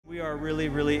are really,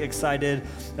 really excited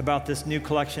about this new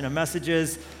collection of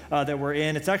messages that we're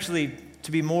in. It's actually,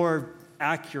 to be more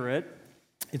accurate,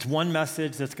 it's one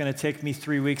message that's going to take me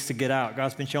 3 weeks to get out.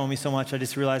 God's been showing me so much, I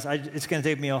just realized it's going to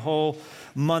take me a whole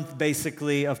month,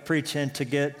 basically, of preaching to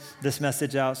get this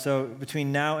message out. So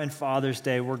between now and Father's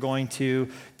Day, we're going to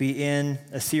be in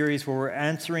a series where we're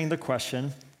answering the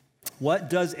question, what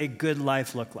does a good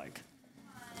life look like?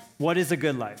 What is a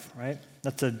good life, right?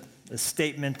 That's a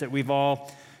statement that we've all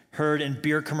heard in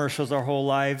beer commercials our whole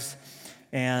lives.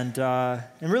 And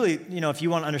really, if you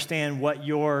want to understand what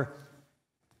your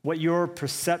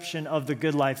perception of the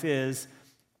good life is,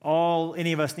 all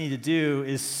any of us need to do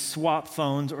is swap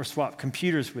phones or swap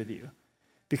computers with you.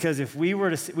 Because if we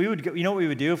were to, we would go, you know what we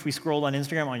would do if we scrolled on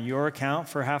Instagram on your account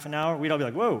for half an hour? We'd all be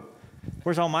like, whoa,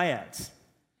 where's all my ads?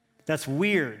 That's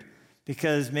weird,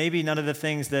 because maybe none of the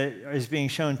things that is being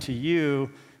shown to you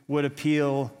would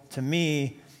appeal to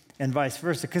me, and vice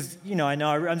versa. Because, I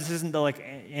know this isn't the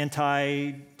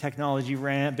anti-technology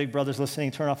rant, Big Brother's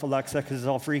listening, turn off Alexa because it's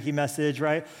all freaky message,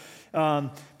 right?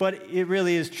 But it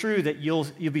really is true that you'll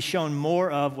be shown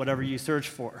more of whatever you search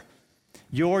for.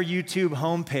 Your YouTube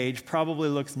homepage probably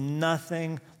looks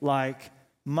nothing like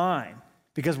mine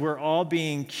because we're all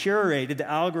being curated. The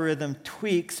algorithm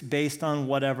tweaks based on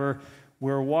whatever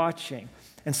we're watching.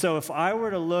 And so if I were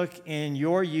to look in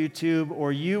your YouTube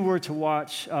or you were to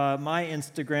watch my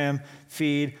Instagram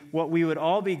feed, what we would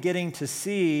all be getting to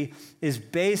see is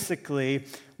basically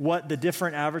what the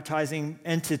different advertising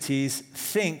entities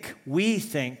we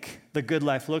think the good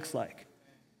life looks like.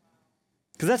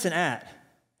 Because that's an ad.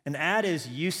 An ad is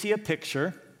you see a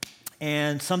picture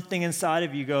and something inside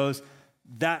of you goes,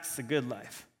 that's the good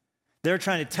life. They're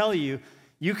trying to tell you,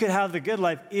 you could have the good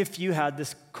life if you had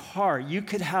this car. You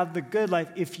could have the good life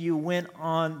if you went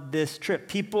on this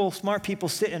trip. Smart people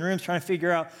sit in rooms trying to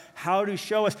figure out how to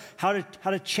show us, how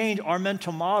to change our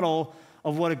mental model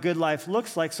of what a good life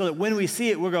looks like so that when we see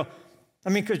it, we'll go,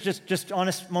 because just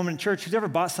honest moment in church, who's ever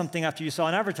bought something after you saw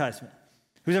an advertisement?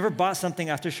 Who's ever bought something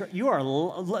after,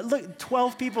 look,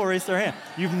 12 people raised their hand.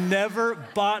 You've never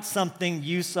bought something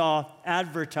you saw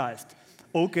advertised.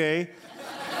 Okay.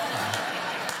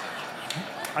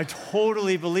 I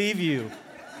totally believe you.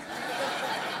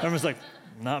 Everyone's like,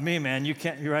 not me, man. You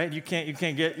can't, you're right? You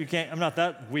can't, I'm not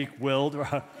that weak-willed.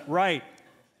 Right.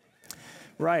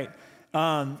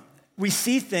 We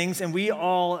see things and we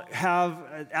all have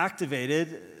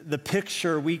activated the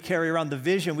picture we carry around, the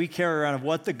vision we carry around of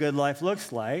what the good life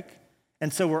looks like.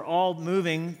 And so we're all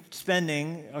moving,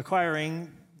 spending,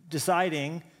 acquiring,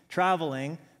 deciding,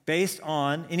 traveling based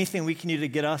on anything we can do to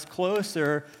get us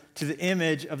closer to the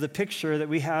image of the picture that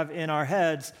we have in our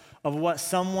heads of what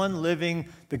someone living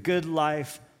the good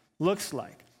life looks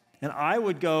like. And I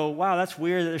would go, wow, that's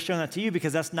weird that they're showing that to you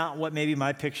because that's not what maybe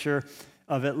my picture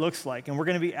of it looks like. And we're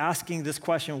going to be asking this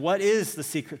question, what is the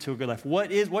secret to a good life?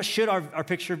 What should our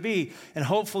picture be? And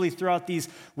hopefully throughout these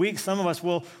weeks, some of us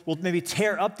will maybe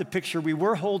tear up the picture we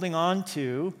were holding on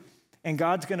to, and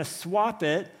God's going to swap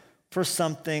it for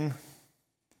something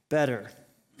better.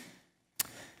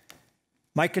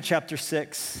 Micah chapter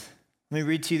 6. Let me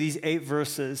read to you these 8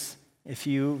 verses. If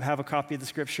you have a copy of the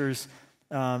scriptures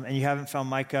and you haven't found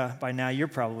Micah by now, you're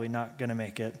probably not going to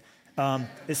make it.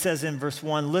 It says in verse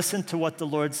 1, listen to what the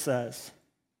Lord says.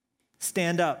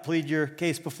 Stand up, plead your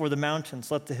case before the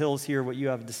mountains. Let the hills hear what you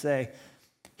have to say.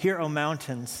 Hear, O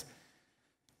mountains,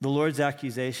 the Lord's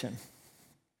accusation.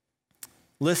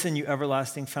 Listen, you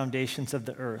everlasting foundations of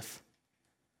the earth.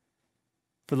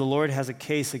 For the Lord has a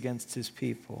case against his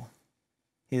people.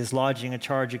 He is lodging a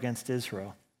charge against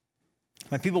Israel.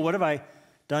 My people, what have I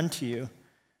done to you?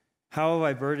 How have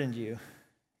I burdened you?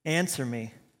 Answer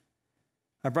me.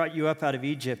 I brought you up out of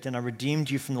Egypt, and I redeemed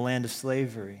you from the land of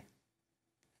slavery.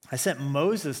 I sent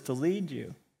Moses to lead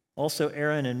you, also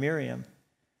Aaron and Miriam.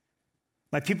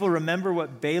 My people, remember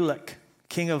what Balak,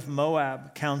 king of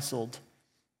Moab, counseled,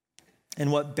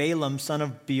 and what Balaam, son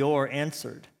of Beor,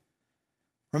 answered.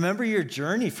 Remember your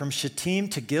journey from Shittim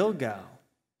to Gilgal,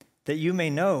 that you may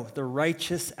know the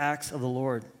righteous acts of the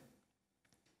Lord.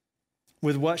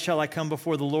 With what shall I come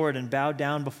before the Lord and bow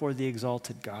down before the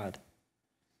exalted God?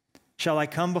 Shall I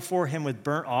come before him with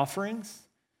burnt offerings,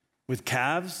 with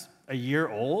calves a year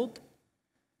old?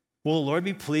 Will the Lord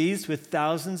be pleased with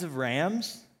thousands of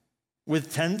rams,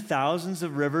 with 10,000s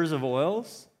of rivers of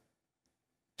oils?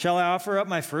 Shall I offer up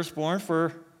my firstborn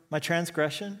for my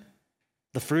transgression,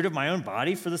 the fruit of my own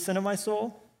body for the sin of my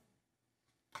soul?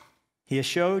 He has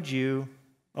showed you,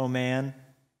 O man,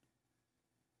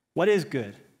 what is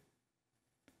good,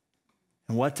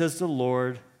 and what does the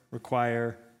Lord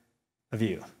require of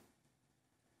you?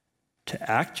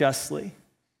 To act justly,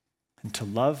 and to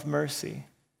love mercy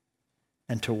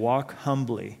and to walk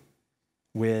humbly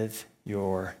with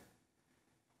your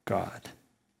God.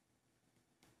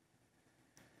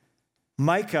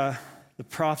 Micah, the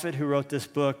prophet who wrote this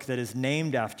book that is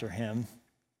named after him,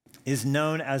 is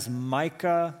known as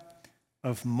Micah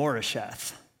of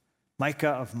Moresheth. Micah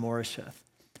of Moresheth.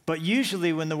 But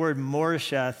usually when the word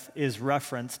Moresheth is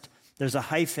referenced, there's a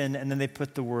hyphen and then they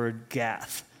put the word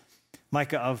Gath.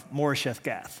 Micah of Moresheth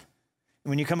Gath. And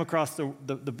when you come across the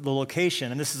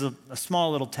location, and this is a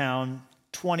small little town,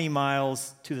 20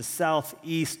 miles to the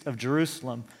southeast of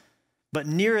Jerusalem, but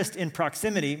nearest in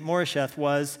proximity, Moresheth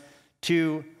was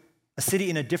to a city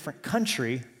in a different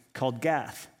country called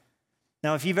Gath.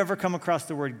 Now, if you've ever come across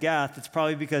the word Gath, it's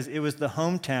probably because it was the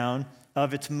hometown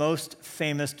of its most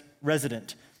famous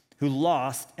resident who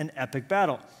lost an epic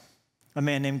battle, a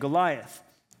man named Goliath.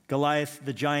 Goliath,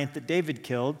 the giant that David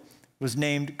killed, was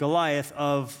named Goliath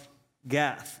of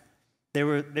Gath. They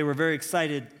were very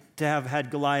excited to have had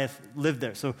Goliath live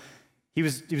there. So he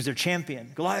was their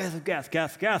champion. Goliath of Gath,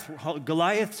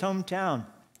 Goliath's hometown.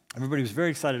 Everybody was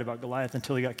very excited about Goliath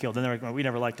until he got killed. And they're like, well, we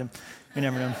never liked him. We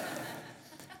never knew him.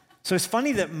 So it's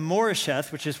funny that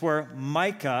Moresheth, which is where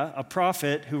Micah, a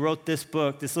prophet who wrote this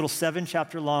book, this little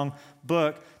 7-chapter long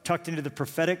book tucked into the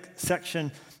prophetic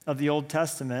section of the Old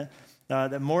Testament,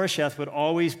 that Moresheth would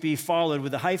always be followed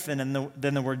with a hyphen and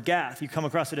then the word Gath. You come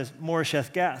across it as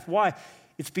Moresheth Gath. Why?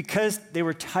 It's because they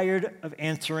were tired of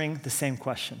answering the same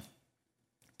question.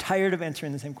 Tired of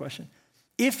answering the same question.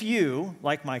 If you,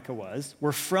 like Micah was,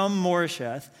 were from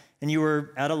Moresheth and you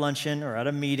were at a luncheon or at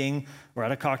a meeting or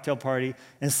at a cocktail party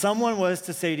and someone was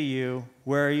to say to you,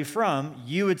 where are you from?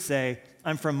 You would say,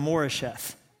 I'm from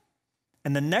Moresheth.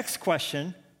 And the next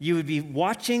question, you would be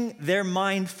watching their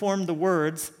mind form the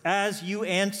words as you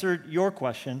answered your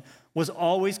question, was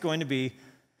always going to be,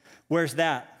 where's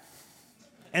that?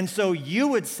 And so you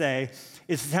would say,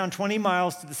 it's a town 20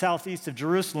 miles to the southeast of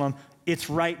Jerusalem. It's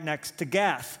right next to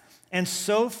Gath. And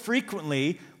so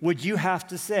frequently would you have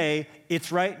to say, it's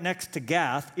right next to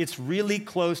Gath. It's really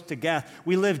close to Gath.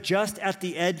 We live just at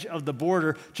the edge of the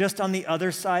border, just on the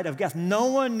other side of Gath. No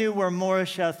one knew where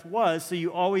Moresheth was, so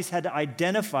you always had to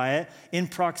identify it in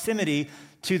proximity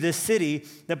to this city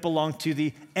that belonged to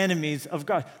the enemies of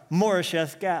God,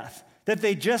 Moresheth Gath. That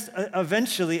they just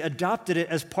eventually adopted it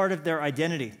as part of their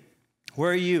identity.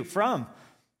 Where are you from?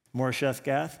 Moresheth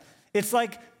Gath. It's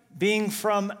like being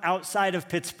from outside of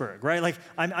Pittsburgh, right? Like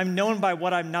I'm known by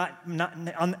what I'm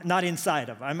not inside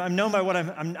of. I'm known by what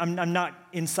I'm not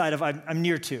inside of. I'm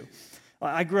near to.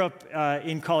 I grew up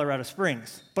in Colorado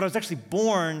Springs, but I was actually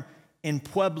born in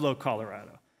Pueblo,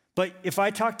 Colorado. But if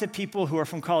I talk to people who are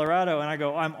from Colorado and I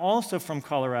go, I'm also from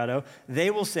Colorado, they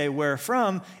will say, where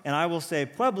from? And I will say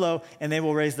Pueblo, and they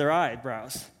will raise their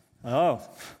eyebrows. Oh,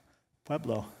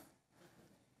 Pueblo.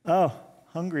 Oh,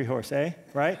 hungry horse, eh?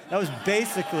 Right? That was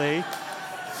basically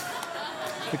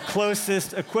the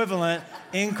closest equivalent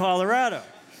in Colorado.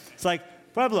 It's like,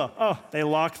 Pueblo. Oh, they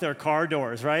lock their car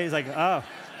doors, right? It's like, oh,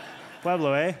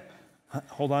 Pueblo, eh?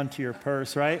 Hold on to your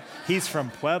purse, right? He's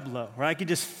from Pueblo, right? I could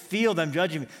just feel them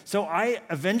judging me. So I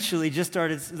eventually just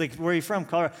started, like, where are you from?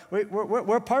 Colorado.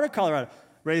 We're part of Colorado.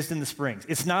 Raised in the Springs.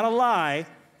 It's not a lie.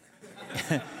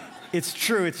 It's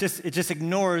true. It just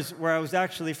ignores where I was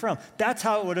actually from. That's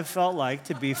how it would have felt like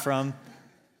to be from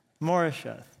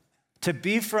Moresheth. To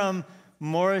be from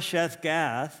Moresheth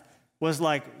Gath was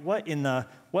like, what in the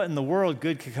world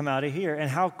good could come out of here? And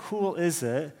how cool is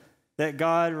it that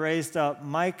God raised up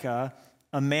Micah,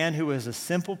 a man who was a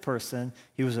simple person,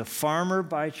 he was a farmer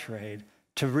by trade,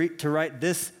 to write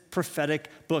this prophetic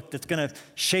book that's going to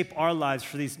shape our lives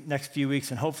for these next few weeks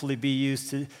and hopefully be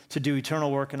used to do eternal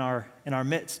work in our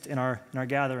midst, in our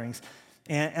gatherings.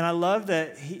 And I love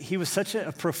that he was such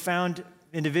a profound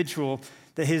individual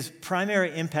that his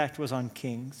primary impact was on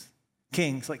kings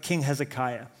like King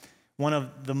Hezekiah, one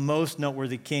of the most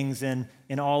noteworthy kings in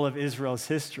all of Israel's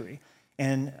history.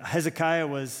 And Hezekiah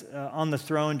was on the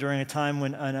throne during a time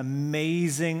when an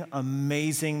amazing,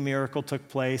 amazing miracle took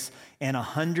place, and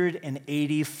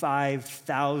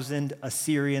 185,000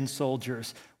 Assyrian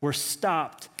soldiers were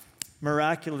stopped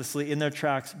miraculously in their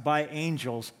tracks by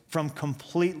angels from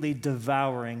completely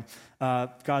devouring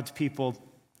God's people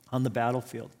on the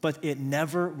battlefield. But it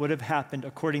never would have happened,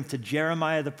 according to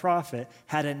Jeremiah the prophet,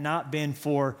 had it not been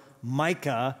for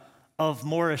Micah of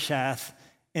Moresheth,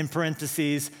 in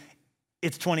parentheses,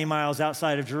 it's 20 miles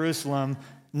outside of Jerusalem,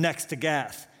 next to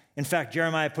Gath. In fact,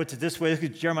 Jeremiah puts it this way. Look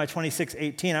at Jeremiah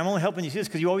 26:18. I'm only helping you see this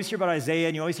because you always hear about Isaiah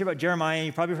and you always hear about Jeremiah and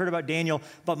you probably heard about Daniel,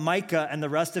 but Micah and the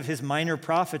rest of his minor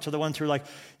prophets are the ones who are like,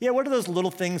 yeah, what are those little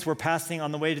things we're passing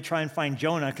on the way to try and find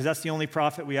Jonah? Because that's the only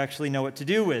prophet we actually know what to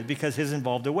do with because his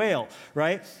involved a whale,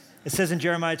 right? It says in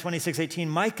Jeremiah 26:18,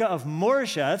 Micah of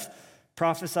Moresheth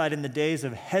prophesied in the days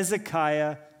of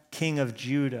Hezekiah, king of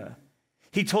Judah.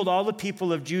 He told all the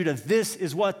people of Judah, this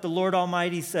is what the Lord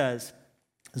Almighty says.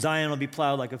 Zion will be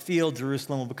plowed like a field.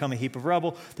 Jerusalem will become a heap of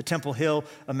rubble. The Temple Hill,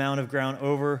 a mound of ground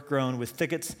overgrown with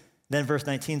thickets. Then verse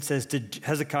 19 says, did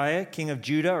Hezekiah, king of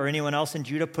Judah, or anyone else in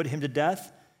Judah put him to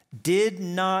death? Did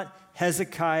not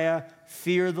Hezekiah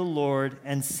fear the Lord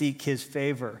and seek his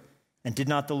favor? And did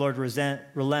not the Lord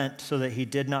relent so that he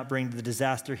did not bring the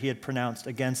disaster he had pronounced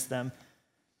against them?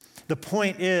 The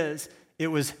point is, it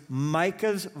was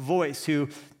Micah's voice who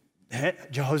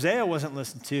Hosea wasn't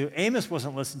listened to, Amos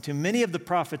wasn't listened to. Many of the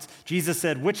prophets, Jesus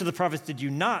said, which of the prophets did you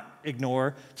not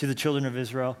ignore to the children of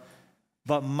Israel?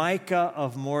 But Micah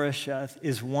of Moresheth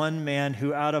is one man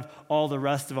who out of all the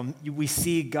rest of them, we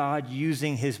see God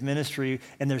using his ministry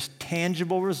and there's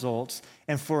tangible results.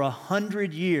 And for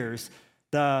 100 years,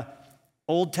 the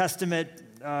Old Testament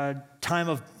time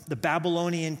of the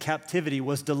Babylonian captivity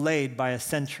was delayed by a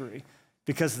century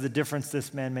because of the difference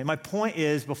this man made. My point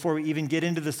is, before we even get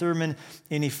into the sermon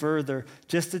any further,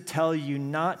 just to tell you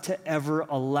not to ever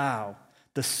allow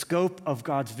the scope of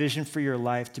God's vision for your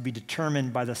life to be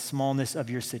determined by the smallness of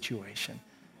your situation.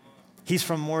 He's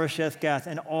from Moresheth Gath,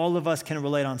 and all of us can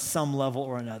relate on some level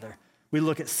or another. We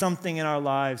look at something in our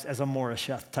lives as a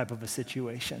Moresheth type of a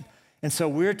situation. And so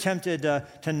we're tempted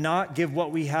to not give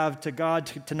what we have to God,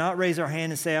 to not raise our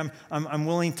hand and say, I'm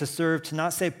willing to serve, to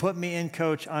not say, put me in,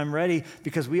 coach, I'm ready,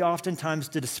 because we oftentimes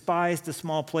despise the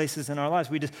small places in our lives.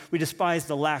 We despise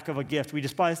the lack of a gift. We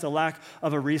despise the lack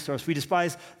of a resource. We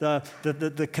despise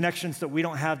the connections that we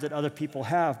don't have that other people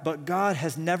have. But God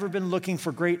has never been looking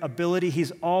for great ability.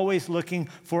 He's always looking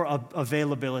for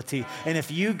availability. And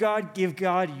if you, give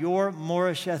God your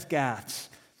Moresheth Gaths,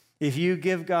 if you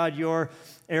give God your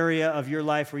area of your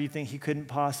life where you think he couldn't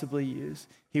possibly use,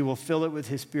 he will fill it with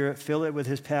his spirit, fill it with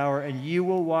his power, and you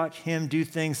will watch him do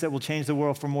things that will change the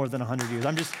world for more than 100 years.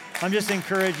 I'm just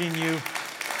encouraging you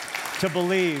to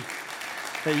believe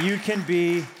that you can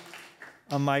be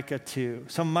a Micah too.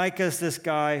 So Micah is this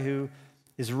guy who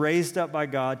is raised up by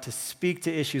God to speak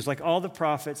to issues like all the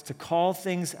prophets, to call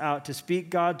things out, to speak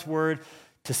God's word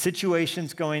to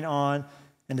situations going on,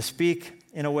 and to speak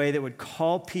in a way that would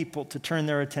call people to turn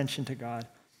their attention to God.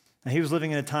 Now, he was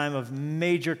living in a time of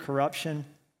major corruption.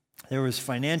 There was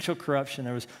financial corruption.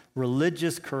 There was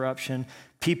religious corruption.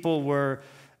 People were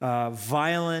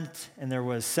violent, and there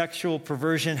was sexual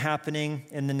perversion happening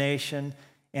in the nation.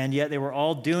 And yet they were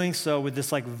all doing so with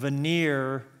this like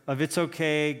veneer of it's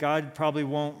okay, God probably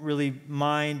won't really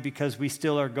mind because we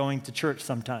still are going to church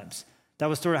sometimes. That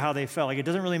was sort of how they felt. Like it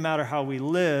doesn't really matter how we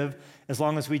live as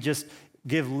long as we just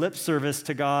give lip service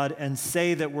to God and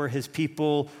say that we're his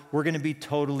people, we're going to be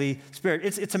totally spared.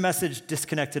 It's a message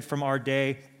disconnected from our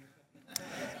day.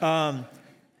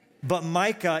 But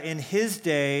Micah in his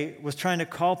day was trying to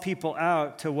call people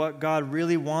out to what God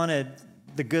really wanted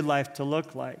the good life to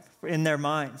look like in their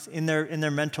minds, in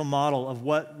their mental model of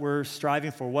what we're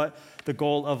striving for, what the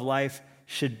goal of life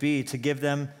should be, to give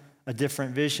them a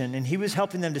different vision. And he was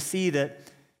helping them to see that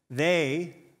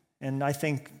they, and I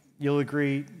think you'll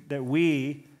agree that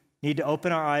we need to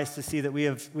open our eyes to see that we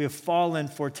have fallen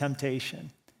for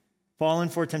temptation. Fallen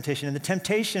for temptation. And the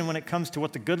temptation when it comes to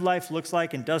what the good life looks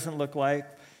like and doesn't look like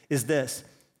is this.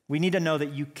 We need to know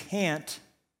that you can't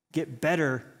get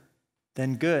better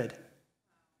than good.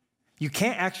 You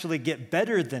can't actually get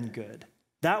better than good.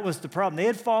 That was the problem. They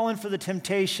had fallen for the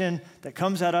temptation that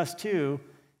comes at us too,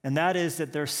 and that is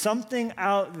that there's something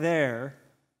out there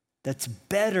that's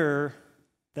better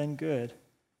than good.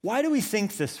 Why do we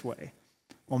think this way?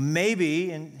 Well,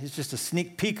 maybe, and it's just a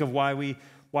sneak peek of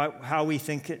how we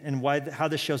think it and how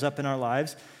this shows up in our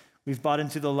lives. We've bought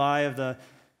into the lie of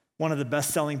one of the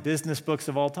best-selling business books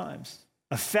of all times.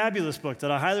 A fabulous book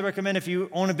that I highly recommend if you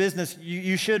own a business,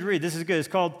 you should read. This is good. It's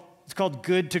called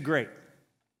Good to Great.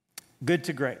 Good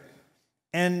to Great.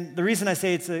 And the reason I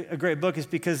say it's a great book is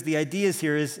because the ideas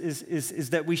here is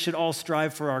that we should all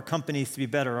strive for our companies to be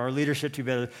better, our leadership to be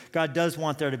better. God does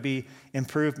want there to be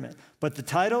improvement. But the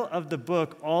title of the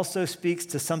book also speaks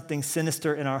to something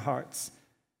sinister in our hearts,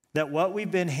 that what we've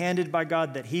been handed by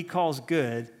God that he calls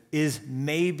good is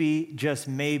maybe, just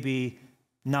maybe,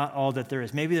 not all that there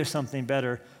is. Maybe there's something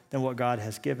better than what God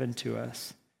has given to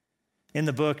us. In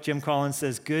the book, Jim Collins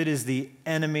says, good is the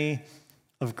enemy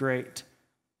of great.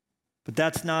 But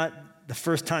that's not the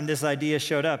first time this idea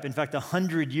showed up. In fact,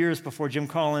 100 years before Jim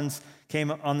Collins came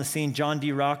on the scene, John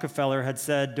D. Rockefeller had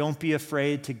said, don't be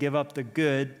afraid to give up the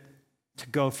good to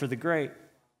go for the great.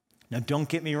 Now, don't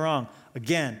get me wrong.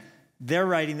 Again, they're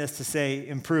writing this to say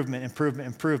improvement, improvement,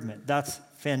 improvement. That's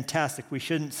fantastic. We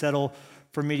shouldn't settle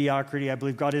for mediocrity. I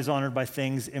believe God is honored by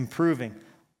things improving.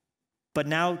 But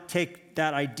now take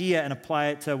that idea and apply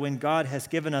it to when God has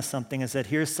given us something and said,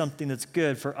 here's something that's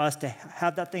good, for us to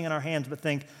have that thing in our hands, but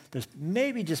think there's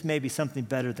maybe, just maybe, something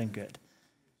better than good.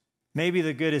 Maybe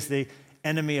the good is the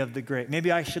enemy of the great.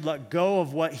 Maybe I should let go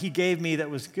of what he gave me that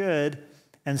was good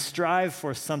and strive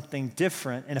for something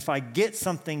different. And if I get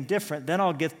something different, then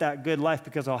I'll get that good life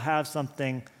because I'll have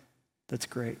something that's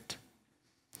great.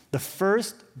 The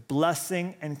first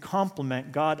blessing and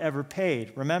compliment God ever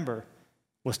paid, remember,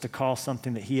 was to call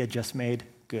something that he had just made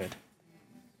good.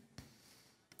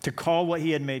 To call what he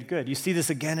had made good. You see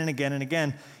this again and again and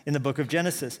again in the book of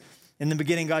Genesis. In the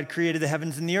beginning, God created the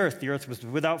heavens and the earth. The earth was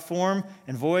without form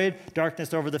and void,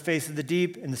 darkness over the face of the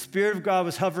deep, and the Spirit of God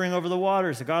was hovering over the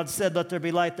waters. And God said, let there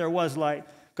be light. There was light.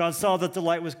 God saw that the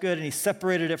light was good, and he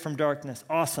separated it from darkness.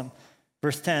 Awesome.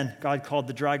 Verse 10, God called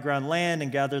the dry ground land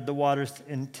and gathered the waters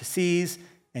into seas,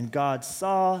 and God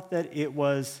saw that it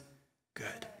was good.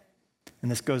 And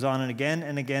this goes on and again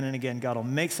and again and again. God will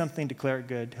make something, declare it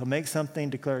good. He'll make something,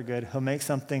 declare it good. He'll make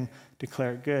something,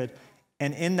 declare it good.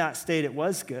 And in that state, it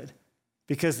was good.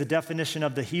 Because the definition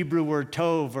of the Hebrew word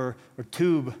tov or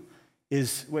tub,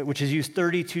 which is used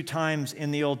 32 times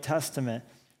in the Old Testament,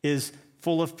 is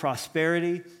full of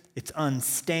prosperity. It's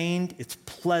unstained. It's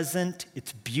pleasant.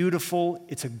 It's beautiful.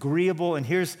 It's agreeable. And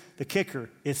here's the kicker.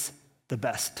 It's the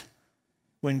best.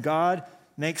 When God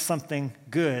makes something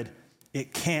good,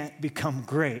 it can't become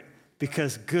great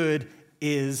because good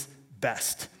is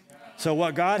best. So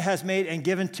what God has made and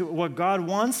given to, what God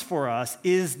wants for us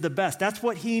is the best. That's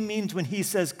what he means when he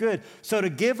says good. So to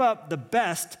give up the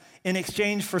best in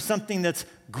exchange for something that's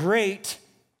great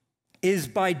is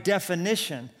by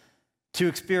definition to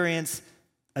experience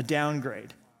a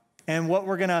downgrade. And what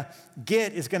we're going to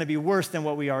get is going to be worse than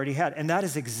what we already had. And that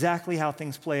is exactly how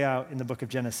things play out in the book of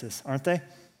Genesis, aren't they?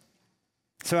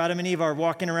 So Adam and Eve are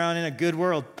walking around in a good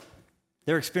world.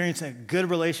 They're experiencing a good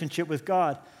relationship with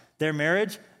God. Their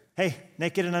marriage, hey,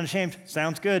 naked and unashamed,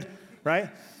 sounds good, right?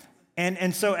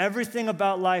 And so everything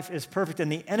about life is perfect.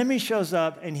 And the enemy shows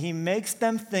up and he makes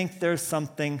them think there's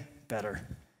something better.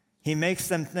 He makes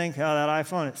them think, oh, that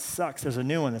iPhone, it sucks. There's a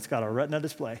new one that's got a retina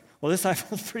display. Well, this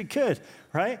iPhone's pretty good,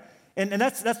 right? And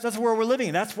that's where we're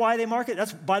living. That's why they market.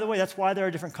 By the way, that's why there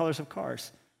are different colors of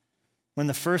cars. When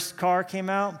the first car came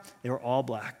out, they were all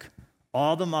black.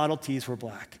 All the Model Ts were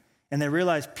black. And they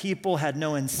realized people had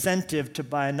no incentive to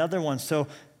buy another one. So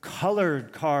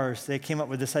colored cars, they came up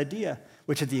with this idea,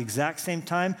 which at the exact same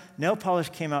time, nail polish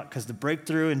came out because the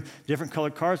breakthrough in different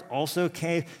colored cars also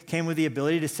came with the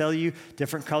ability to sell you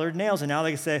different colored nails. And now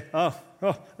they can say, oh, you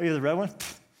have the red one?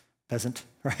 Pfft, peasant,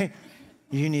 right?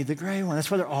 You need the gray one. That's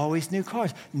why there are always new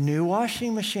cars. New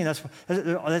washing machine. That's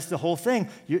the whole thing.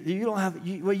 You don't have,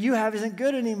 what you have isn't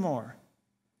good anymore.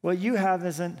 What you have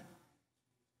isn't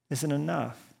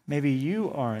enough. Maybe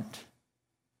you aren't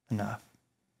enough.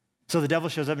 So the devil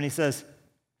shows up and he says,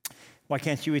 why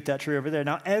can't you eat that tree over there?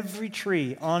 Now, every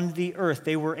tree on the earth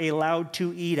they were allowed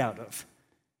to eat out of.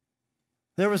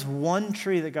 There was one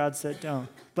tree that God said don't.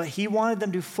 But he wanted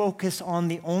them to focus on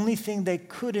the only thing they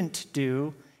couldn't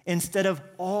do instead of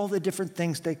all the different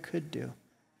things they could do.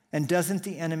 And doesn't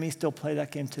the enemy still play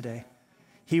that game today?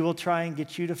 He will try and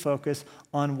get you to focus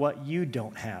on what you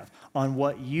don't have, on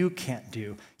what you can't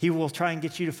do. He will try and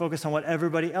get you to focus on what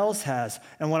everybody else has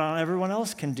and what everyone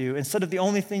else can do instead of the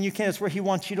only thing you can. It's where he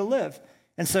wants you to live.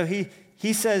 And so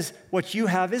he says what you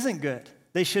have isn't good.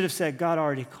 They should have said, God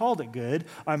already called it good.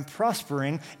 I'm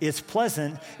prospering. It's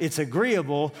pleasant. It's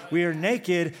agreeable. We are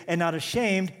naked and not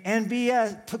ashamed. And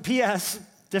P.S.,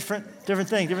 different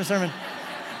thing, different sermon.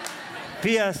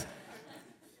 P.S.,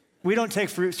 we don't take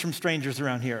fruits from strangers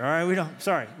around here, all right?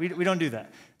 We don't do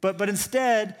that. But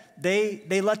instead,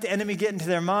 they let the enemy get into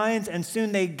their minds, and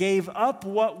soon they gave up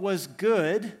what was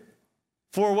good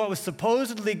for what was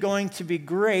supposedly going to be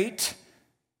great,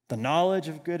 the knowledge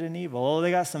of good and evil. Oh,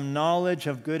 they got some knowledge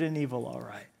of good and evil, all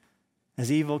right.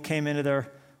 As evil came into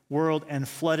their world and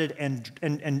flooded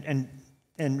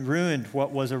and ruined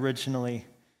what was originally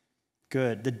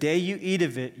good. The day you eat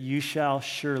of it, you shall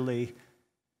surely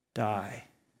die.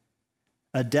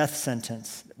 A death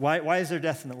sentence. Why is there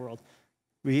death in the world?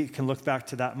 We can look back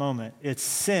to that moment. It's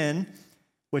sin,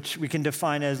 which we can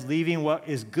define as leaving what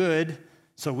is good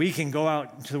so we can go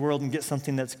out into the world and get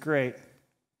something that's great.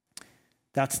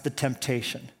 That's the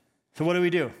temptation. So what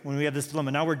do when we have this dilemma?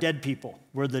 Now we're dead people.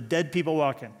 We're the dead people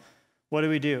walking. What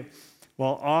do?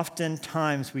 Well,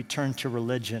 oftentimes we turn to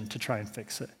religion to try and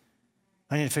fix it.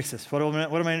 I need to fix this. What am I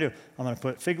going to do? I'm going to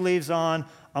put fig leaves on.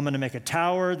 I'm going to make a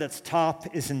tower that's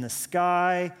top is in the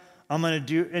sky. I'm going to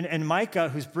do, and Micah,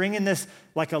 who's bringing this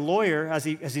like a lawyer, as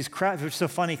he's crafting, which is so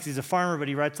funny because he's a farmer, but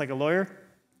he writes like a lawyer,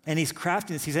 and he's crafting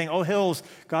this. He's saying, "Oh hills,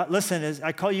 God, listen, as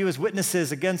I call you as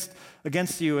witnesses against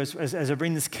you, as I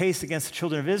bring this case against the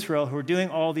children of Israel who are doing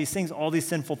all these things, all these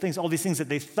sinful things, all these things that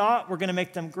they thought were going to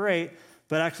make them great,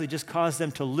 but actually just caused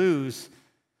them to lose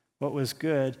what was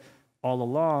good all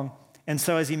along." And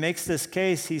so as he makes this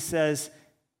case, he says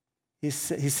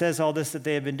all this that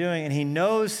they have been doing, and he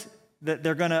knows that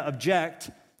they're going to object,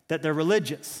 that they're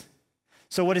religious.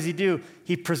 So what does he do?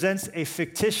 He presents a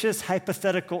fictitious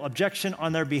hypothetical objection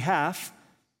on their behalf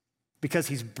because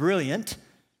he's brilliant,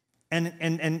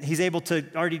 and he's able to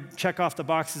already check off the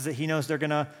boxes that he knows they're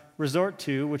going to resort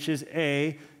to, which is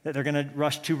A, that they're going to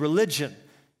rush to religion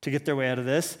to get their way out of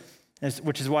this,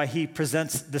 which is why he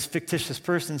presents this fictitious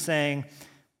person saying,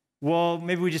 well,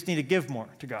 maybe we just need to give more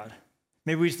to God.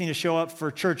 Maybe we just need to show up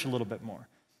for church a little bit more.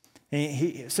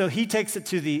 So he takes it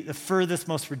to the furthest,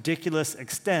 most ridiculous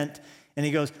extent, and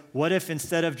he goes, what if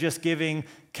instead of just giving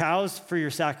cows for your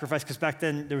sacrifice, because back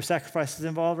then there were sacrifices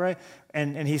involved, right?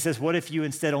 And he says, what if you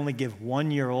instead only give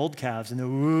 1-year-old calves? And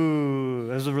ooh,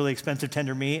 those are really expensive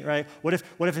tender meat, right? What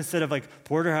if instead of like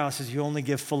porterhouses, you only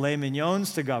give filet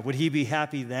mignons to God? Would he be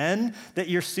happy then that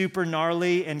you're super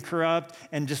gnarly and corrupt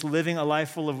and just living a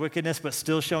life full of wickedness, but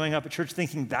still showing up at church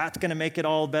thinking that's going to make it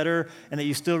all better, and that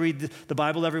you still read the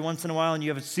Bible every once in a while and you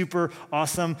have a super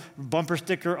awesome bumper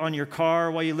sticker on your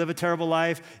car while you live a terrible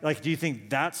life? Like, do you think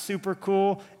that's super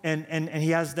cool? And he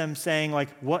has them saying like,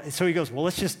 what? So he goes, well,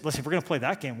 let's if we're going to play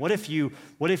that game, what if you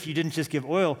didn't just give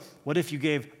oil? What if you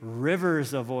gave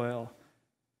rivers of oil?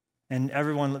 And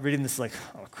everyone reading this is like,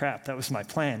 oh crap, that was my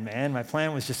plan, man. My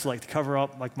plan was just to like cover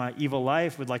up like my evil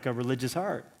life with like a religious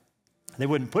heart. They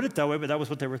wouldn't put it that way, but that was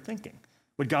what they were thinking.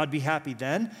 Would God be happy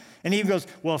then? And he goes,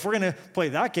 well, if we're going to play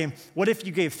that game, what if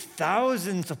you gave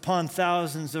thousands upon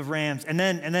thousands of rams? And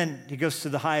then he goes to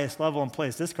the highest level and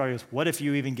plays this card. He goes, what if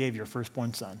you even gave your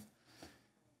firstborn son?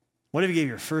 What if you gave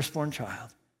your firstborn child?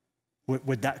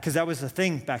 Would that, because that was the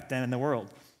thing back then in the world.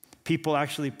 People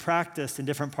actually practiced in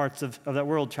different parts of that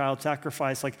world, child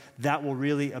sacrifice, like that will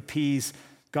really appease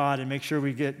God and make sure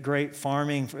we get great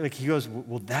farming. Like he goes,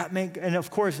 will that make, and of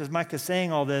course, as Micah is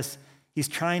saying all this, he's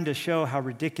trying to show how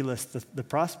ridiculous the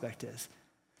prospect is.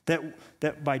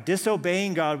 That by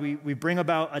disobeying God, we bring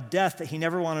about a death that he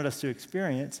never wanted us to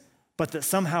experience, but that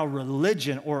somehow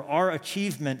religion or our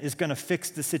achievement is going to fix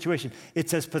the situation.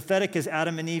 It's as pathetic as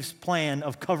Adam and Eve's plan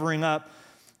of covering up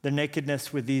their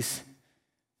nakedness with these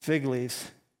fig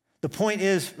leaves. The point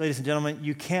is, ladies and gentlemen,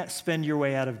 you can't spend your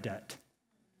way out of debt.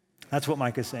 That's what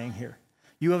Micah is saying here.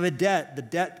 You have a debt. The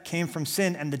debt came from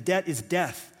sin, and the debt is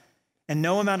death. And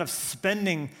no amount of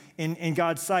spending in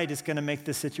God's sight is going to make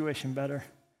this situation better.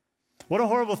 What a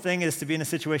horrible thing it is to be in a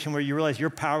situation where you realize you're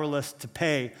powerless to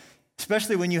pay,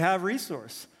 especially when you have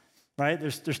resource, right?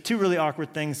 There's two really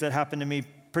awkward things that happen to me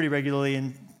pretty regularly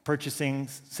in purchasing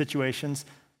situations.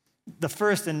 The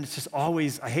first, and it's just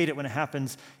always, I hate it when it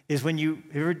happens, is when have you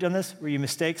ever done this? Where you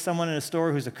mistake someone in a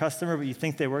store who's a customer, but you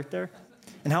think they work there?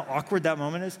 And how awkward that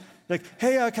moment is. Like,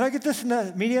 hey, can I get this in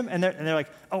the medium? And they're like,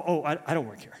 I don't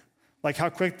work here. Like how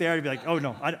quick they are to be like, oh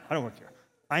no, I don't work here.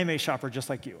 I am a shopper just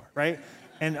like you are, right?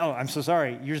 And I'm so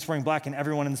sorry, you're just wearing black and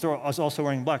everyone in the store is also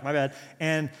wearing black, my bad.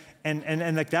 And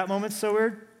like that moment's so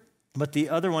weird. But the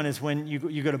other one is when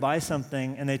you go to buy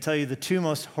something and they tell you the two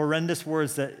most horrendous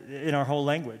words that in our whole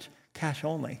language, cash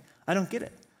only. I don't get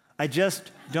it. I just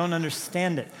don't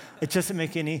understand it. It doesn't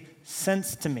make any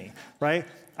sense to me, right?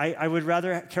 I would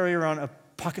rather carry around a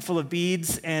pocket full of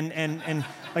beads and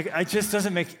like it just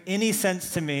doesn't make any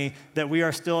sense to me that we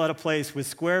are still at a place with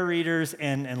square readers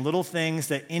and little things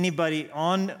that anybody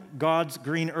on God's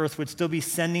green earth would still be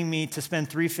sending me to spend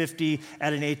 $350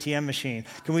 at an ATM machine.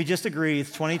 Can we just agree?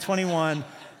 It's 2021.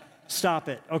 Stop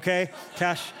it, okay?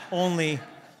 Cash only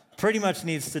pretty much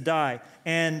needs to die.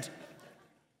 And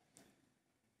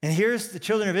here's the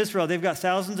children of Israel. They've got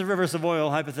thousands of rivers of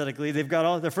oil, hypothetically. They've got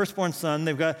all their firstborn son.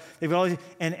 They've got all these,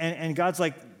 and God's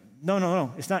like,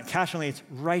 no. It's not cash only. It's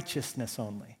righteousness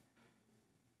only.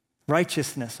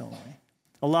 Righteousness only.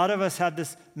 A lot of us have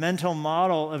this mental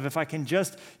model of if I can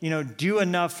just, do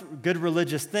enough good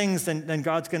religious things, then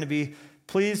God's going to be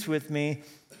pleased with me.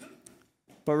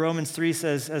 But Romans 3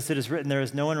 says, as it is written, there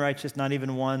is no one righteous, not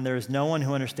even one. There is no one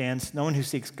who understands, no one who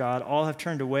seeks God. All have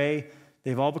turned away.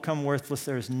 They've all become worthless.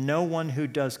 There is no one who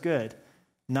does good,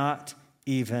 not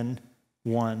even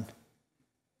one.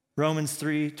 Romans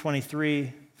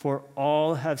 3:23, for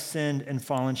all have sinned and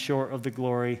fallen short of the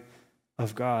glory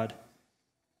of God.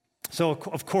 So,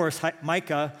 of course,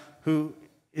 Micah, who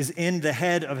is in the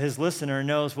head of his listener,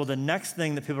 knows, well, the next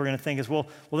thing that people are going to think is, well,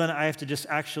 then I have to just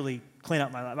actually clean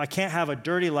up my life. I can't have a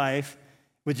dirty life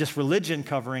with just religion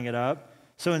covering it up.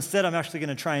 So instead, I'm actually going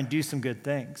to try and do some good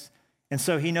things. And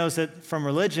so he knows that from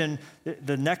religion,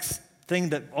 the next thing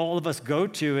that all of us go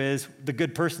to is the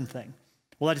good person thing.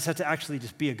 Well, I just have to actually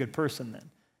just be a good person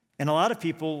then. And a lot of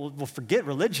people will forget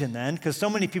religion then, because so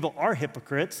many people are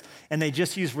hypocrites, and they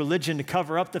just use religion to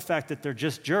cover up the fact that they're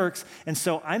just jerks. And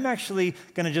so I'm actually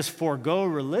going to just forego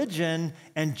religion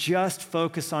and just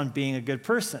focus on being a good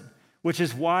person, which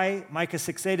is why Micah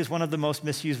 6:8 is one of the most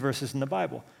misused verses in the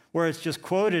Bible, where it's just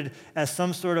quoted as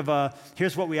some sort of a,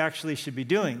 here's what we actually should be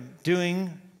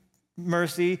doing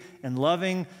mercy and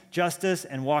loving justice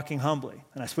and walking humbly.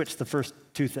 And I switched the first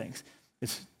two things.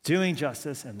 It's doing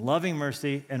justice and loving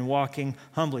mercy and walking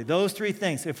humbly. Those three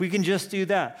things, if we can just do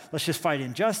that, let's just fight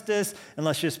injustice, and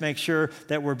let's just make sure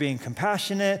that we're being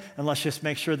compassionate, and let's just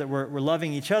make sure that we're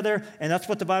loving each other. And that's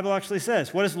what the Bible actually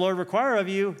says. What does the Lord require of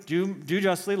you? Do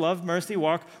justly, love mercy,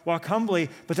 walk humbly.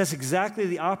 But that's exactly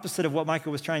the opposite of what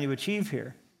Micah was trying to achieve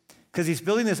here. Because he's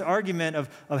building this argument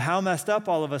of how messed up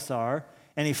all of us are.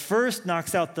 And he first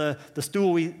knocks out the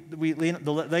stool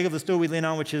the leg of the stool we lean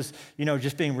on, which is,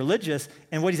 just being religious.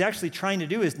 And what he's actually trying to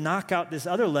do is knock out this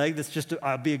other leg that's just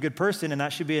I'll be a good person, and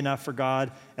that should be enough for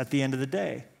God at the end of the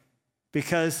day.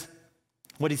 Because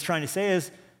what he's trying to say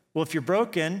is, well, if you're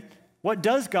broken, what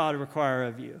does God require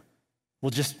of you?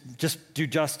 Well, just do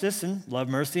justice and love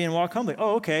mercy and walk humbly.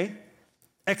 Oh, okay.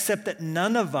 Except that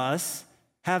none of us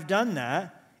have done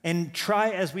that. And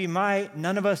try as we might,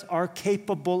 none of us are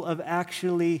capable of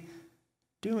actually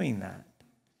doing that.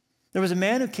 There was a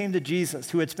man who came to Jesus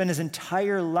who had spent his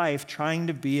entire life trying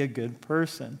to be a good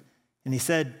person. And he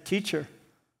said, "Teacher,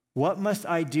 what must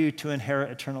I do to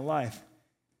inherit eternal life?"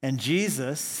 And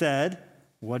Jesus said,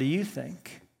 "What do you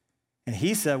think?" And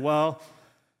he said, "Well,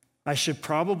 I should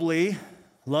probably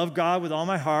love God with all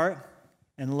my heart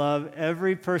and love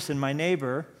every person, my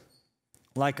neighbor,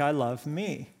 like I love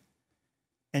me."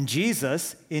 And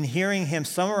Jesus, in hearing him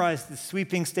summarize the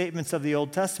sweeping statements of the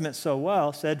Old Testament so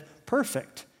well, said,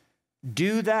 "Perfect.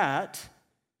 Do that,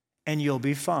 and you'll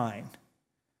be fine."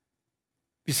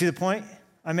 You see the point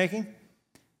I'm making?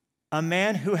 A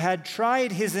man who had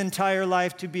tried his entire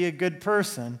life to be a good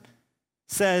person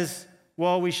says,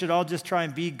 well, we should all just try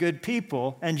and be good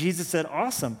people. And Jesus said,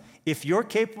 awesome. If you're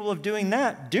capable of doing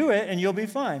that, do it, and you'll be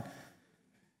fine.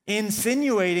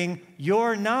 Insinuating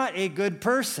you're not a good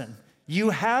person.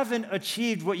 You haven't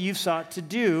achieved what you've sought to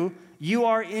do. You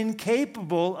are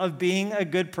incapable of being a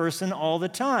good person all the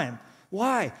time.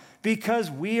 Why? Because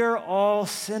we are all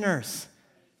sinners.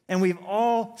 And we've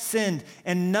all sinned.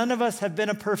 And none of us have been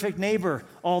a perfect neighbor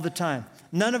all the time.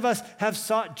 None of us have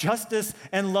sought justice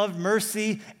and loved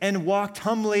mercy and walked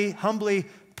humbly,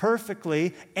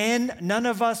 perfectly. And none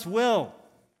of us will.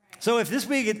 So if this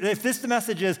the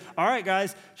message is, all right,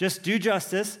 guys, just do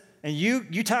justice, and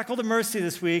you tackle the mercy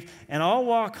this week, and I'll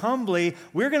walk humbly,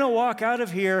 we're going to walk out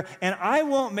of here, and I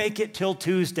won't make it till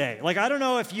Tuesday. Like, I don't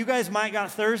know if you guys might got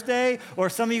Thursday, or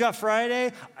some of you got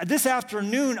Friday. This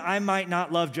afternoon, I might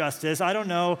not love justice. I don't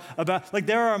know about,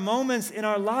 there are moments in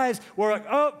our lives where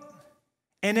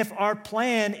and if our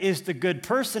plan is the good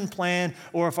person plan,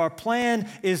 or if our plan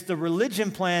is the religion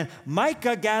plan,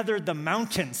 Micah gathered the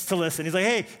mountains to listen. He's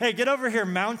like, hey, get over here,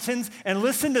 mountains, and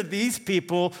listen to these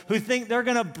people who think they're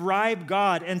going to bribe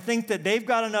God and think that they've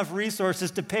got enough resources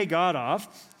to pay God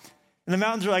off. And the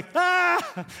mountains are like,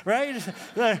 right?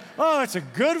 Like, oh, it's a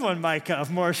good one, Micah of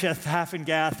Moresheth, Half and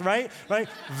Gath, right?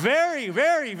 Very,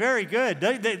 very, very good.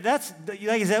 That's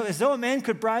like as though a man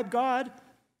could bribe God.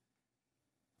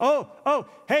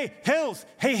 Hey,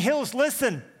 hills,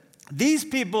 listen. These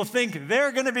people think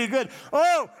they're going to be good.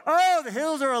 The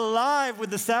hills are alive with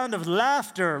the sound of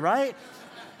laughter, right?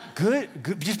 Good.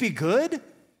 Just be good.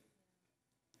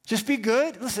 Just be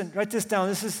good. Listen, write this down.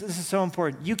 This is so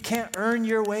important. You can't earn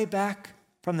your way back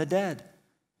from the dead.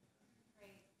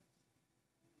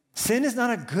 Sin is not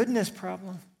a goodness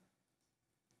problem.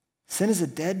 Sin is a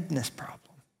deadness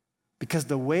problem. Because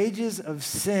the wages of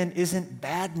sin isn't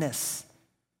badness.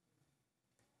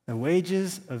 The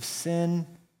wages of sin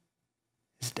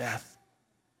is death.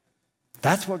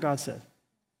 That's what God said.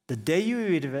 The day you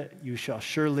eat of it, you shall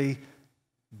surely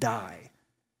die.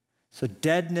 So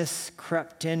deadness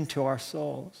crept into our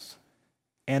souls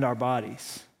and our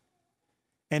bodies.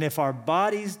 And if our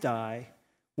bodies die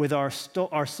with our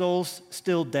souls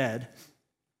still dead,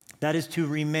 that is to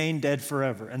remain dead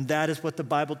forever. And that is what the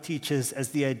Bible teaches as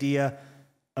the idea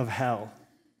of hell.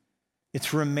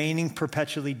 It's remaining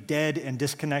perpetually dead and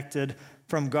disconnected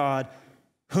from God.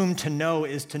 Whom to know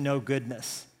is to know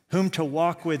goodness. Whom to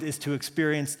walk with is to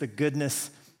experience the goodness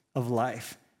of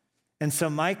life. And so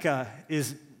Micah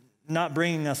is not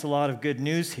bringing us a lot of good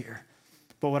news here.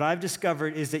 But what I've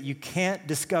discovered is that you can't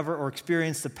discover or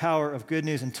experience the power of good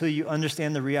news until you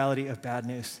understand the reality of bad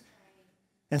news.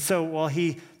 And so while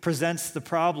he presents the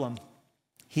problem,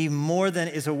 he more than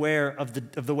is aware of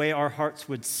the way our hearts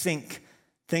would sink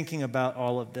thinking about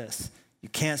all of this. You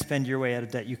can't spend your way out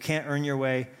of debt. You can't earn your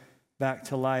way back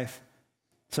to life.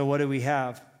 So what do we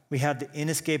have? We have the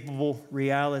inescapable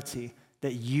reality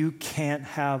that you can't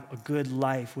have a good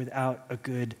life without a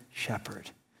good shepherd.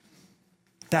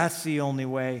 That's the only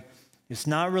way. It's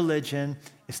not religion.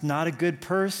 It's not a good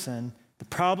person. The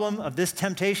problem of this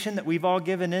temptation that we've all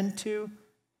given into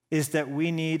is that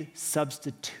we need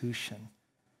substitution.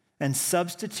 And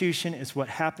substitution is what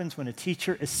happens when a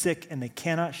teacher is sick and they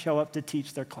cannot show up to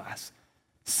teach their class.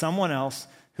 Someone else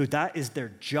who that is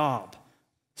their job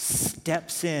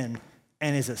steps in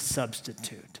and is a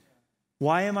substitute.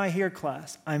 Why am I here,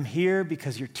 class? I'm here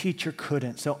because your teacher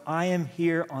couldn't. So I am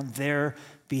here on their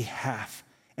behalf.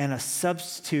 And a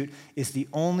substitute is the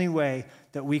only way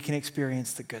that we can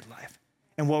experience the good life.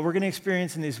 And what we're going to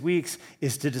experience in these weeks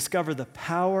is to discover the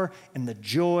power and the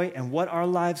joy and what our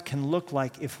lives can look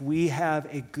like if we have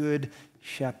a good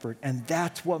shepherd. And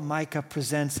that's what Micah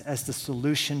presents as the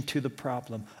solution to the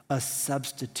problem, a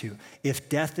substitute. If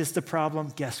death is the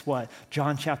problem, guess what?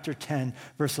 John chapter 10,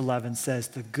 verse 11 says,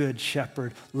 the good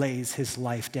shepherd lays his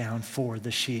life down for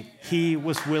the sheep. He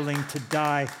was willing to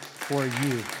die for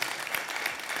you.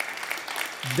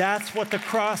 That's what the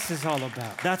cross is all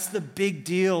about. That's the big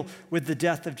deal with the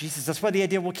death of Jesus. That's why the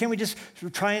idea, well, can't we just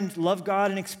try and love God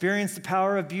and experience the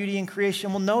power of beauty and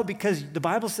creation? Well, no, because the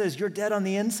Bible says you're dead on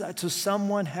the inside, so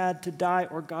someone had to die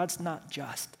or God's not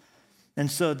just. And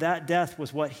so that death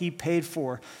was what he paid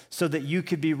for so that you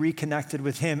could be reconnected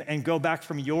with him and go back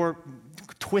from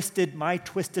my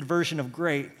twisted version of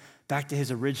great back to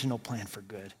his original plan for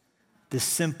good. This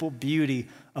simple beauty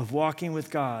of walking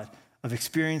with God, of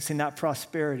experiencing that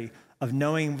prosperity, of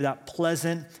knowing that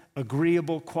pleasant,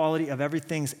 agreeable quality of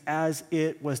everything's as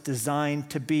it was designed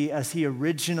to be, as he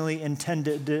originally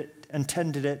intended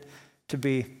it to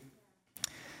be.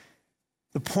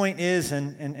 The point is,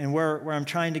 and where I'm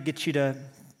trying to get you to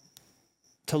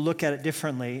look at it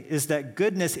differently, is that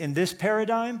goodness in this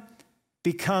paradigm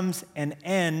becomes an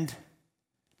end,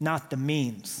 not the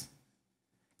means.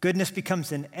 Goodness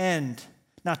becomes an end,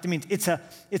 not the means.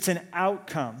 It's an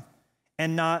outcome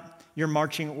and not your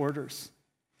marching orders.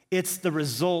 It's the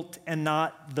result and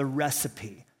not the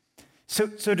recipe. So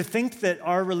to think that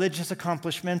our religious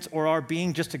accomplishments or our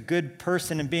being just a good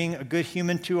person and being a good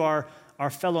human to our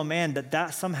fellow man,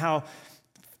 that somehow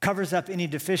covers up any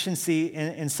deficiency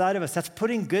inside of us, that's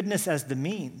putting goodness as the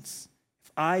means.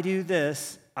 If I do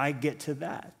this, I get to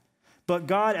that. But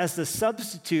God, as the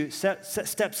substitute,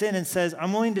 steps in and says,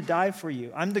 I'm willing to die for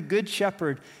you. I'm the good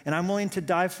shepherd, and I'm willing to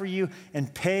die for you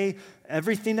and pay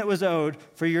everything that was owed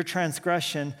for your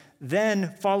transgression.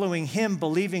 Then following him,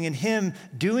 believing in him,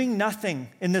 doing nothing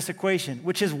in this equation,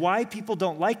 which is why people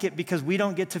don't like it, because we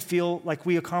don't get to feel like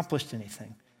we accomplished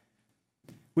anything.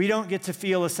 We don't get to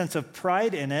feel a sense of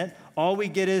pride in it. All we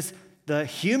get is the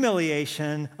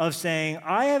humiliation of saying,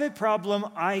 I have a problem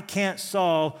I can't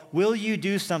solve. Will you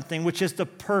do something? Which is the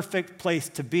perfect place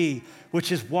to be,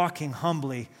 which is walking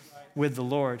humbly with the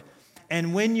Lord.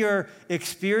 And when you're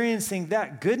experiencing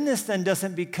that, goodness then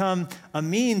doesn't become a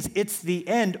means, it's the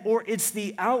end, or it's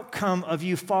the outcome of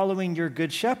you following your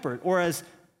good shepherd. Or as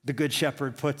the good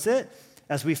shepherd puts it,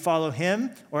 as we follow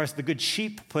him, or as the good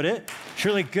sheep put it,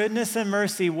 surely goodness and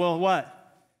mercy will what?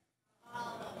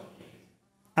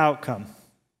 Outcome.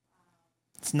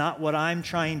 It's not what I'm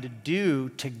trying to do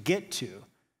to get to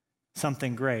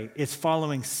something great. It's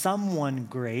following someone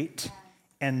great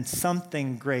and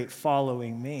something great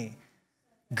following me.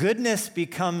 Goodness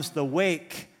becomes the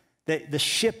wake that the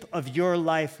ship of your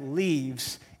life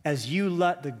leaves as you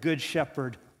let the good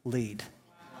shepherd lead.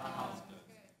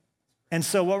 And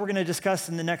so what we're going to discuss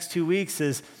in the next 2 weeks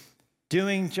is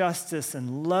doing justice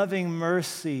and loving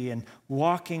mercy and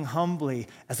walking humbly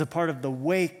as a part of the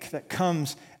wake that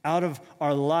comes out of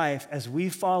our life as we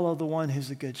follow the one who's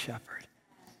a good shepherd.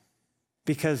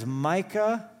 Because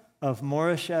Micah of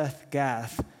Moresheth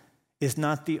Gath is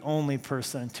not the only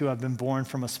person to have been born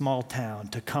from a small town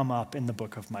to come up in the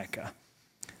book of Micah.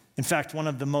 In fact, one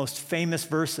of the most famous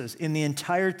verses in the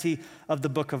entirety of the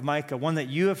book of Micah, one that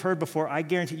you have heard before, I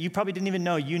guarantee you probably didn't even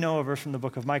know you know a verse from the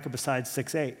book of Micah besides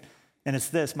 6:8. And it's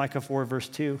this, Micah 4, verse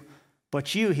 2.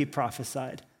 But you, he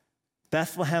prophesied,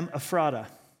 Bethlehem Ephrata.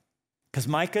 Because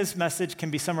Micah's message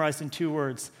can be summarized in 2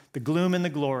 words, the gloom and the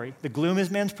glory. The gloom is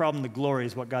man's problem, the glory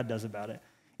is what God does about it.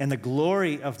 And the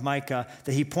glory of Micah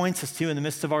that he points us to in the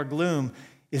midst of our gloom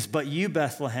is, but you,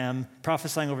 Bethlehem,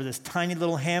 prophesying over this tiny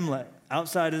little hamlet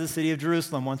outside of the city of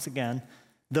Jerusalem once again,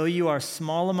 though you are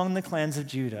small among the clans of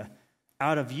Judah,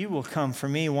 out of you will come for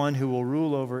me one who will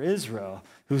rule over Israel,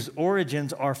 whose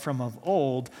origins are from of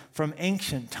old, from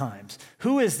ancient times.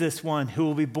 Who is this one who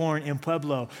will be born in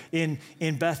Pueblo, in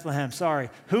Bethlehem?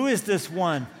 Who is this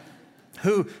one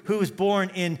who was born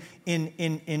in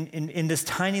this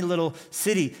tiny little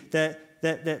city that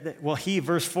he,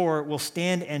 verse 4, will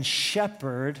stand and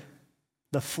shepherd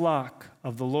the flock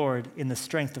of the Lord in the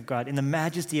strength of God, in the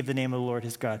majesty of the name of the Lord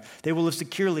his God. They will live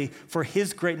securely, for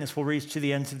his greatness will reach to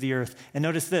the ends of the earth. And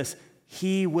notice this,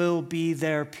 he will be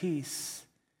their peace.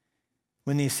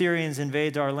 When the Assyrians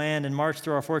invade our land and march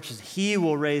through our fortresses, he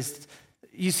will raise.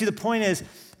 You see, the point is,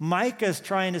 Micah's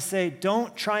trying to say,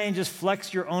 don't try and just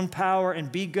flex your own power and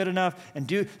be good enough and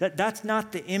do that. That's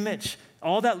not the image.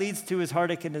 All that leads to is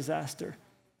heartache and disaster.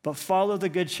 But follow the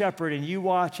good shepherd and you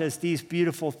watch as these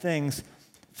beautiful things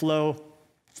flow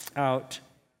out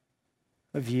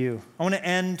of you. I want to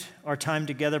end our time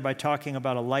together by talking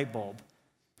about a light bulb.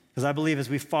 Because I believe as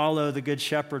we follow the good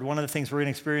shepherd, one of the things we're going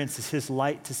to experience is his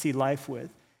light to see life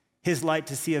with. His light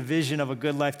to see a vision of a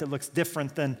good life that looks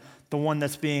different than the one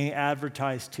that's being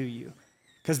advertised to you.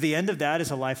 Because the end of that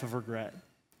is a life of regret.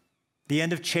 The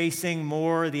end of chasing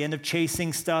more, the end of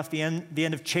chasing stuff, the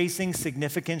end of chasing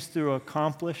significance through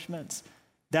accomplishments.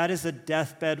 That is a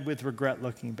deathbed with regret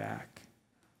looking back.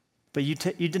 But you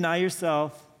deny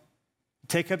yourself, you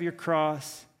take up your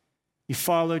cross, you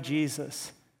follow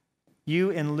Jesus. You,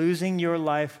 in losing your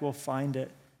life, will find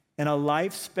it. And a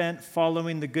life spent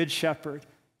following the Good Shepherd,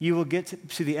 you will get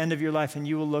to the end of your life and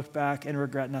you will look back and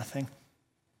regret nothing.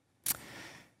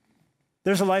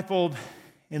 There's a light bulb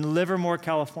in Livermore,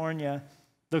 California.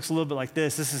 It looks a little bit like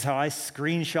this. This is how I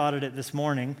screenshotted it this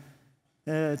morning.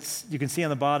 You can see on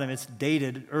the bottom, it's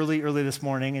dated early this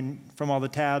morning, and from all the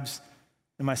tabs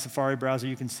in my Safari browser,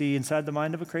 you can see inside the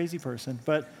mind of a crazy person.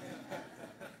 But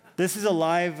this is a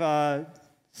live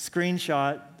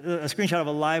screenshot of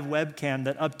a live webcam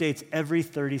that updates every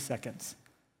 30 seconds.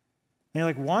 And you're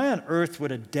like, why on earth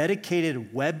would a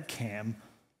dedicated webcam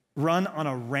run on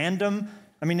a random,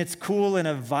 it's cool in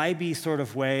a vibey sort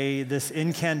of way, this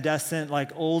incandescent,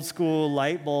 like old school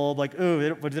light bulb, like,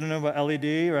 ooh, but they don't know about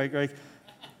LED, right?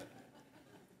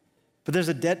 But there's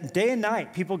a day and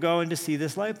night, people go in to see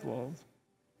this light bulb.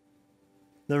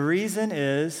 The reason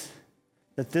is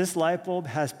that this light bulb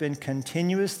has been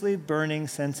continuously burning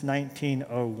since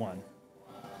 1901.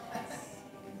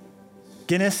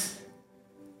 Guinness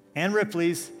and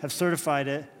Ripley's have certified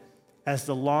it as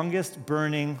the longest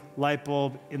burning light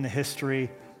bulb in the history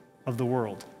of the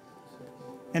world.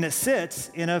 And it sits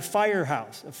in a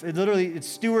firehouse.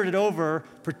 It's stewarded over,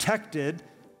 protected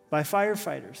by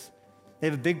firefighters. They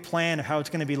have a big plan of how it's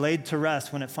going to be laid to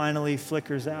rest when it finally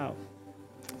flickers out.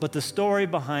 But the story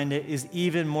behind it is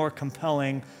even more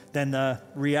compelling than the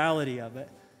reality of it.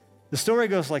 The story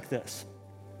goes like this.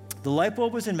 The light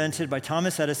bulb was invented by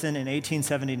Thomas Edison in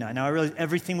 1879. Now, I realize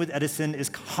everything with Edison is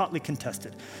hotly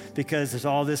contested because there's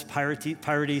all this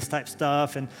pirates type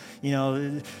stuff and,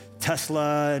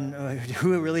 Tesla and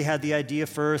who really had the idea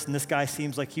first. And this guy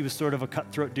seems like he was sort of a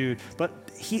cutthroat dude.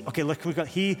 But he came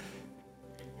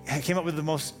up with the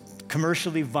most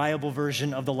commercially viable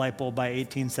version of the light bulb by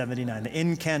 1879, the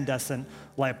incandescent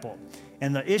light bulb.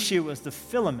 And the issue was the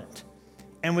filament.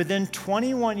 And within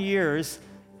 21 years,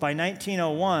 by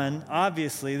 1901,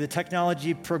 obviously, the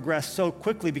technology progressed so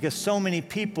quickly because so many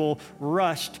people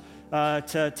rushed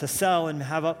to sell and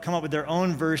come up with their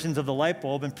own versions of the light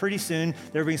bulb. And pretty soon,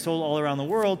 they were being sold all around the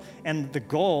world. And the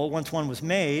goal, once one was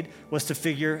made, was to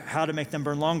figure how to make them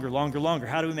burn longer.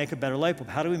 How do we make a better light bulb?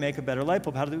 How do we make a better light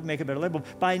bulb?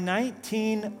 By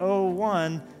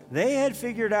 1901, they had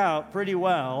figured out pretty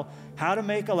well how to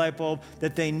make a light bulb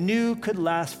that they knew could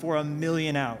last for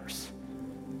 1,000,000 hours.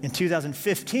 In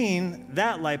 2015,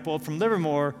 that light bulb from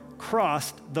Livermore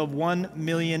crossed the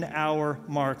 1,000,000 hour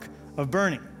mark of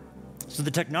burning. So the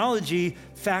technology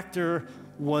factor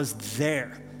was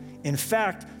there. In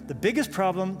fact, the biggest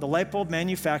problem the light bulb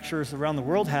manufacturers around the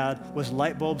world had was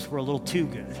light bulbs were a little too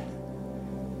good.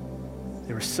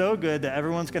 They were so good that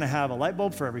everyone's going to have a light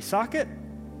bulb for every socket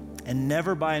and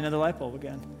never buy another light bulb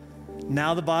again.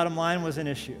 Now the bottom line was an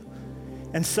issue.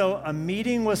 And so a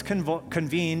meeting was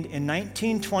convened in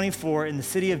 1924 in the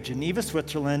city of Geneva,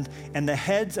 Switzerland, and the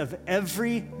heads of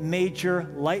every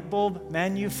major light bulb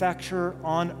manufacturer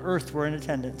on earth were in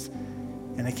attendance.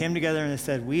 And they came together and they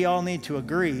said, we all need to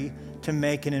agree to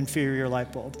make an inferior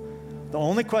light bulb. The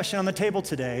only question on the table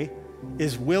today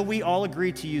is, will we all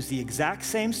agree to use the exact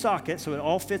same socket so it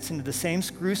all fits into the same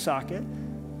screw socket?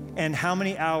 And how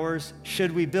many hours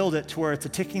should we build it to where it's a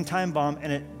ticking time bomb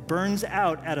and it burns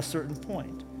out at a certain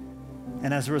point?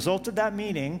 And as a result of that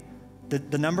meeting,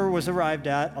 the number was arrived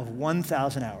at of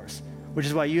 1,000 hours, which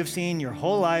is why you have seen your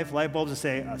whole life light bulbs that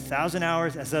say 1,000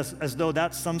 hours as though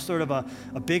that's some sort of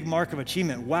a big mark of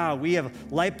achievement. Wow, we have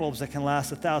light bulbs that can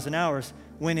last 1,000 hours,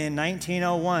 when in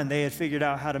 1901, they had figured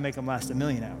out how to make them last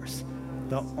 1,000,000 hours.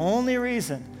 The only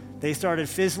reason they started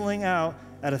fizzling out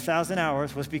at 1,000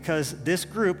 hours was because this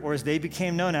group, or as they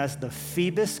became known as the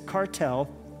Phoebus Cartel,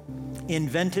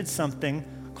 invented something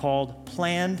called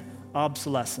planned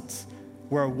obsolescence,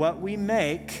 where what we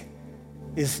make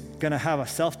is gonna have a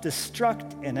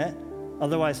self-destruct in it,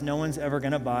 otherwise no one's ever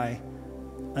gonna buy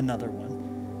another one.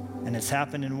 And it's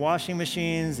happened in washing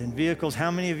machines, in vehicles. How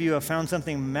many of you have found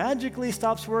something magically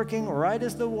stops working right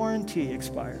as the warranty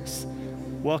expires?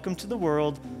 Welcome to the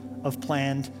world of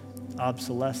planned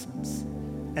obsolescence.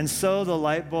 And so the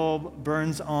light bulb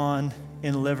burns on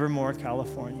in Livermore,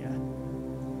 California.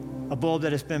 A bulb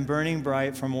that has been burning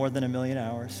bright for more than 1,000,000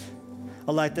 hours.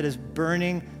 A light that is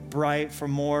burning bright for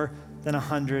more than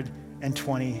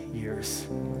 120 years.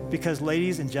 Because,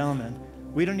 ladies and gentlemen,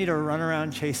 we don't need to run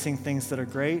around chasing things that are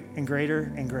great and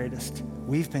greater and greatest.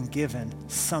 We've been given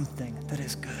something that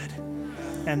is good.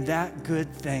 And that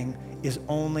good thing is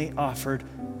only offered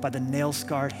by the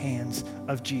nail-scarred hands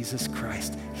of Jesus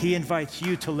Christ. He invites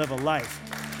you to live a life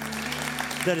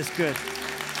that is good.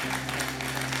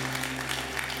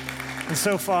 And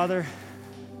so, Father,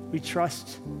 we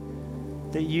trust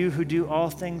that you who do all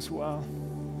things well,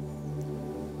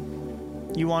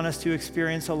 you want us to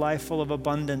experience a life full of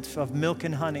abundance, of milk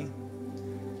and honey.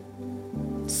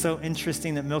 It's so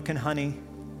interesting that milk and honey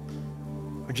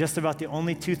are just about the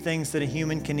only two things that a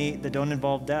human can eat that don't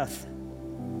involve death.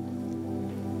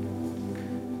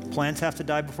 Plants have to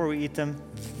die before we eat them.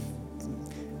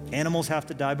 Animals have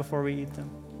to die before we eat them.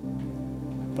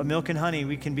 But milk and honey,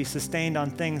 we can be sustained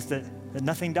on things that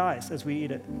nothing dies as we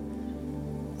eat it.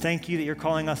 Thank you that you're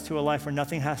calling us to a life where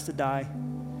nothing has to die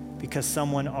because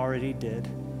someone already did,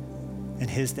 and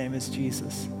his name is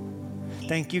Jesus.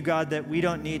 Thank you, God, that we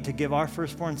don't need to give our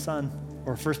firstborn son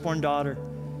or firstborn daughter.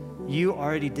 You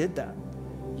already did that.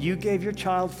 You gave your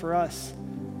child for us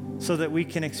so that we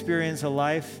can experience a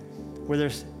life where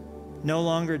there's no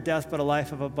longer death, but a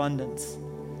life of abundance.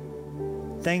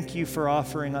 Thank you for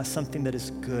offering us something that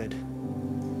is good.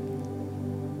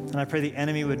 And I pray the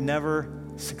enemy would never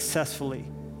successfully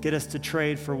get us to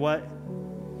trade for what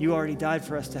you already died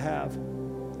for us to have.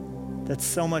 That's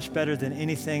so much better than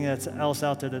anything that's else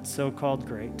out there that's so-called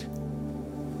great.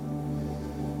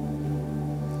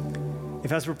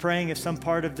 If as we're praying, if some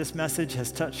part of this message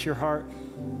has touched your heart,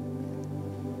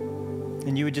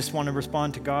 and you would just want to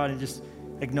respond to God and just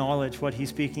acknowledge what he's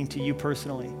speaking to you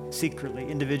personally, secretly,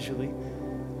 individually,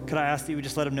 could I ask that you would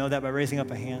just let him know that by raising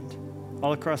up a hand?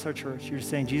 All across our church, you're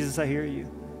just saying, Jesus, I hear you.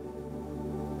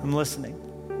 I'm listening.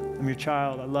 I'm your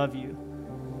child. I love you.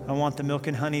 I want the milk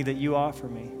and honey that you offer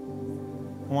me.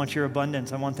 I want your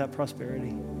abundance. I want that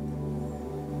prosperity.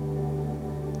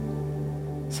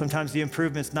 Sometimes the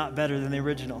improvement's not better than the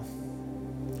original.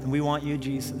 And we want you,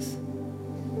 Jesus.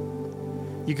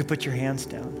 You can put your hands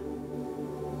down.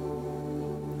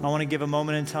 I want to give a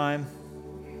moment in time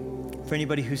for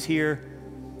anybody who's here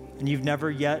and you've never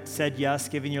yet said yes,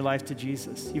 giving your life to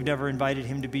Jesus. You've never invited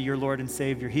him to be your Lord and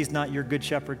Savior. He's not your good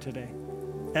shepherd today.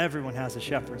 Everyone has a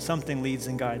shepherd. Something leads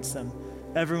and guides them.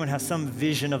 Everyone has some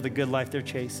vision of the good life they're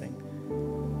chasing.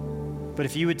 But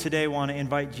if you would today want to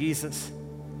invite Jesus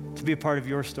to be a part of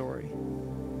your story,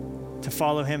 to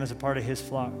follow him as a part of his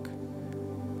flock,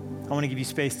 I want to give you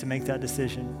space to make that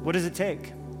decision. What does it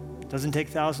take? It doesn't take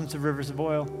thousands of rivers of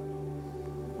oil.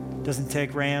 It doesn't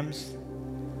take rams.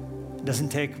 It doesn't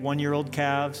take one-year-old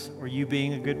calves or you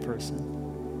being a good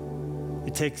person.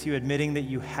 It takes you admitting that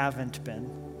you haven't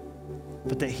been,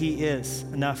 but that he is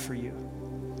enough for you.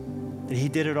 That he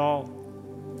did it all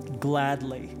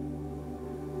gladly.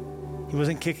 He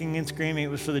wasn't kicking and screaming. It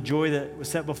was for the joy that was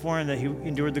set before him that he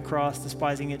endured the cross,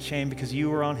 despising its shame, because you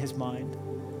were on his mind.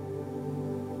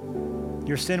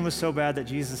 Your sin was so bad that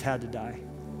Jesus had to die.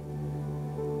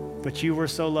 But you were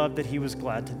so loved that he was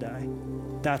glad to die.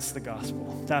 That's the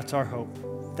gospel. That's our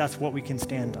hope. That's what we can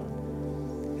stand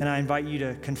on. And I invite you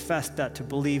to confess that, to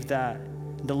believe that,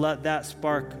 and to let that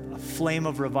spark a flame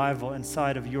of revival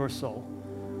inside of your soul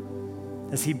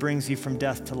as he brings you from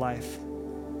death to life,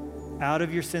 out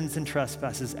of your sins and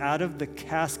trespasses, out of the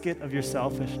casket of your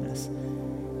selfishness,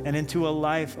 and into a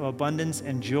life of abundance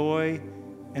and joy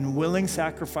and willing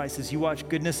sacrifices, you watch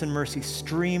goodness and mercy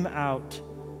stream out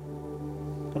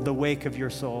of the wake of your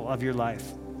soul, of your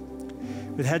life.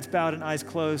 With heads bowed and eyes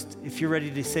closed, if you're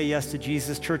ready to say yes to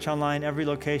Jesus, Church Online, every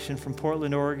location from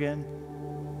Portland,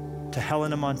 Oregon, to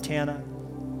Helena, Montana,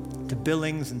 to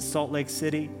Billings and Salt Lake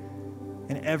City,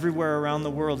 and everywhere around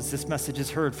the world as this message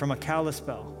is heard, from a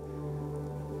Kalispell,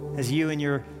 as you and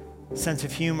your sense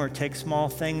of humor take small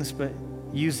things but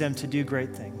use them to do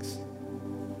great things.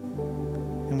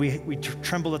 And we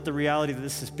tremble at the reality that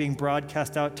this is being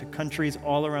broadcast out to countries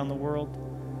all around the world,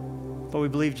 but we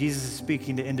believe Jesus is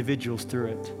speaking to individuals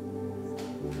through it.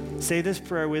 Say this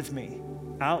prayer with me,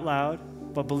 out loud,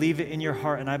 but believe it in your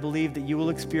heart, and I believe that you will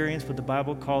experience what the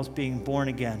Bible calls being born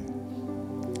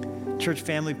again. Church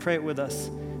family, pray it with us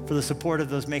for the support of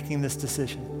those making this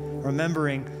decision,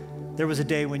 remembering there was a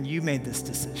day when you made this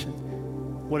decision.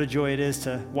 What a joy it is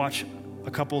to watch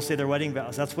a couple say their wedding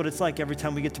vows. That's what it's like every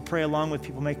time we get to pray along with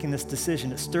people making this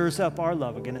decision. It stirs up our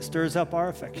love again. It stirs up our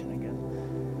affection again.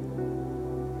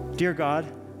 Dear God,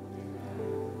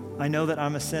 I know that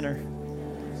I'm a sinner.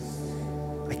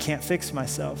 I can't fix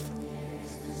myself.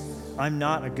 I'm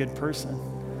not a good person,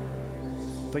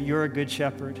 but you're a good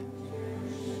shepherd.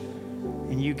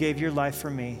 And you gave your life for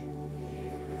me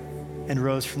and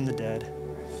rose from the dead.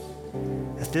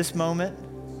 At this moment,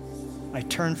 I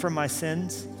turn from my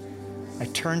sins. I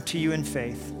turn to you in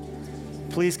faith.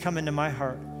 Please come into my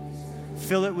heart.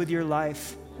 Fill it with your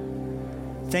life.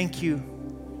 Thank you.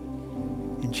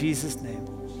 In Jesus' name.